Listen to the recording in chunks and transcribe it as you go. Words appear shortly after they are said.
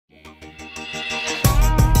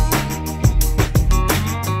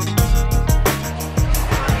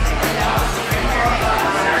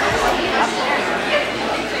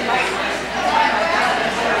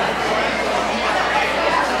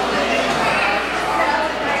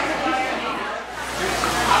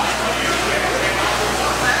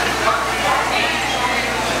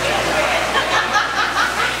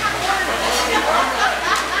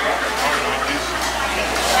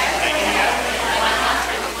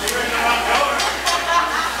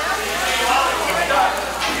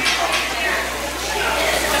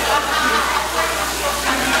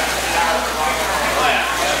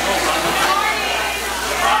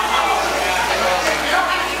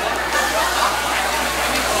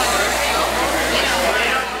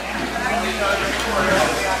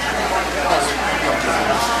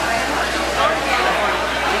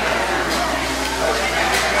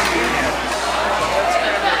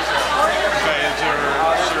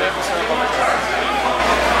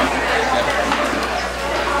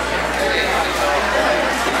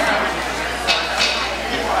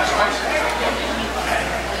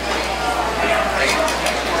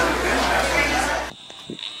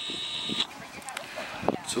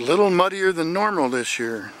It's a little muddier than normal this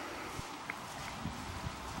year.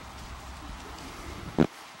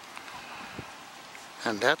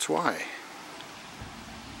 And that's why.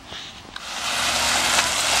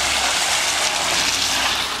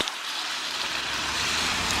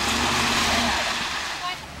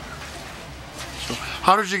 So,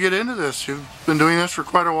 how did you get into this? You've been doing this for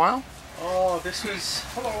quite a while? Oh, this was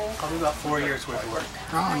probably about 4 years worth of work.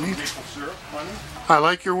 Oh, neat. I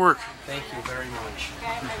like your work. Thank you very much.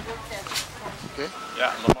 Okay.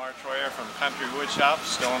 Yeah, Lamar Troyer from Country Woodshop,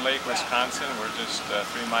 Stone Lake, Wisconsin. We're just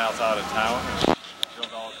 3 miles out of town. We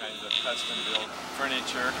build all kinds of custom-built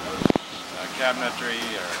furniture, cabinetry,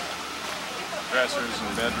 or dressers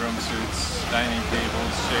and bedroom suites, dining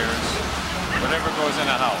tables, chairs, whatever goes in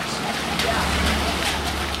a house.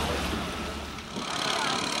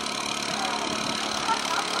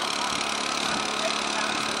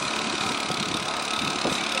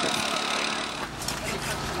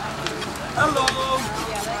 Hello!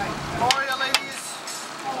 How are you, ladies?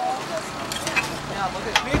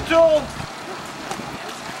 Me too!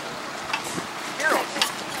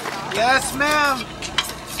 Yes, ma'am!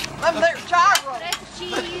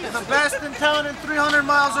 The best in town and 300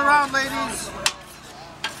 miles around, ladies.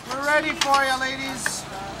 We're ready for you, ladies.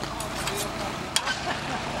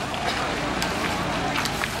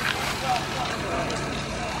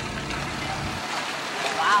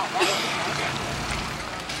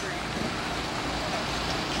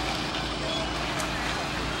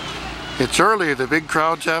 It's early. The big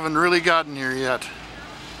crowds haven't really gotten here yet.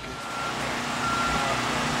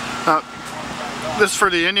 This is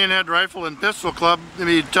for the Indian Head Rifle and Pistol Club.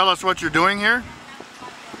 Maybe tell us what you're doing here?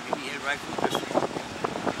 Indian Head Rifle and Pistol Club.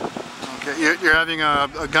 Okay, you're having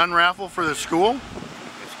a gun raffle for the school?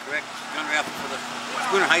 That's correct. Gun raffle for the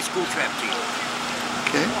Spooner High School trap team.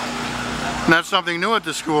 Okay. And that's something new at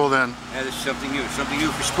the school then? That is something new. Something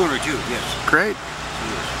new for Spooner too, yes. Great.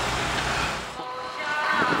 Yes.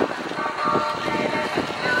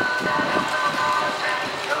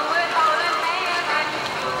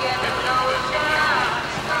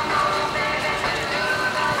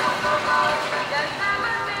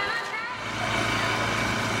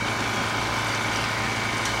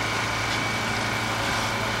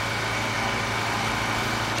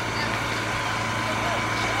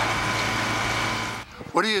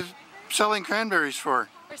 What are you selling cranberries for?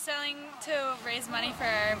 We're selling to raise money for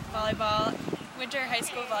our volleyball, winter high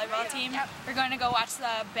school volleyball team. We're going to go watch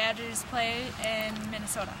the Badgers play in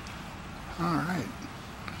Minnesota. All right.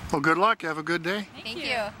 Well, good luck. Have a good day. Thank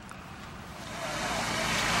you.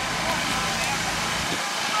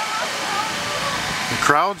 The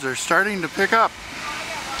crowds are starting to pick up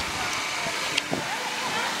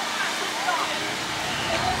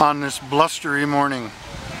on this blustery morning.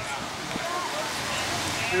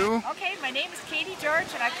 Okay, my name is Katie George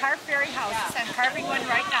and I carve fairy houses. I'm carving one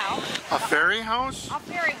right now. A fairy house? A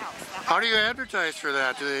fairy house. How do you advertise for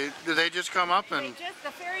that? Do they just come up and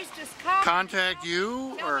The fairies just come. contact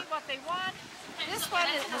you? Tell Or me what they want. This one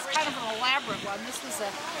was kind of an elaborate one. This was a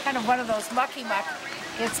kind of one of those mucky muck.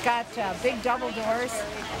 It's got big double doors.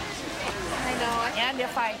 I know. And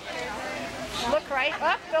if I look right,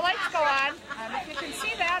 oh, the lights go on. If you can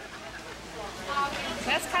see that,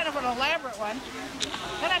 that's kind of an elaborate one.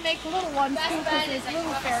 Then I make little ones too, because there's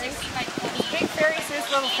little fairies. There's big fairies, there's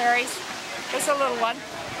little fairies. There's a little one.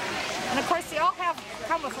 And of course they all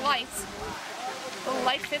come with lights. Little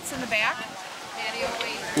light fits in the back.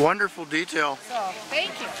 wonderful detail. So, thank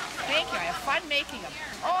you. Thank you. I have fun making them.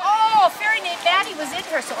 Oh, a fairy named Maddie was in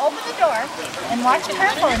here, so open the door and watch it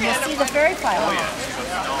carefully and you'll see the fairy fly.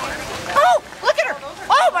 Oh, look at her.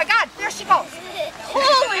 Oh my God, there she goes.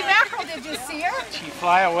 Holy mackerel, did you see her? She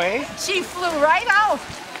fly away? She flew right out.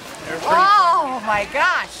 Oh my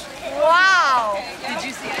gosh. Wow. Did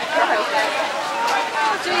you see it?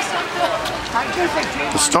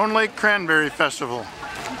 The Stone Lake Cranberry Festival.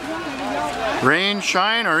 Rain,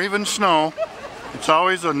 shine, or even snow, it's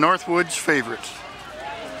always a Northwoods favorite.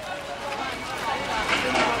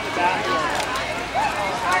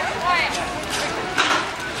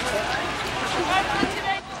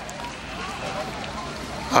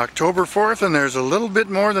 October 4th, and there's a little bit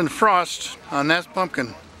more than frost on that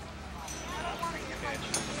pumpkin.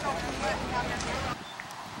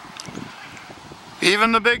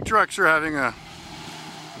 Even the big trucks are having a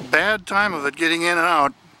bad time of it getting in and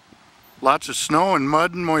out. Lots of snow and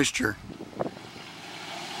mud and moisture.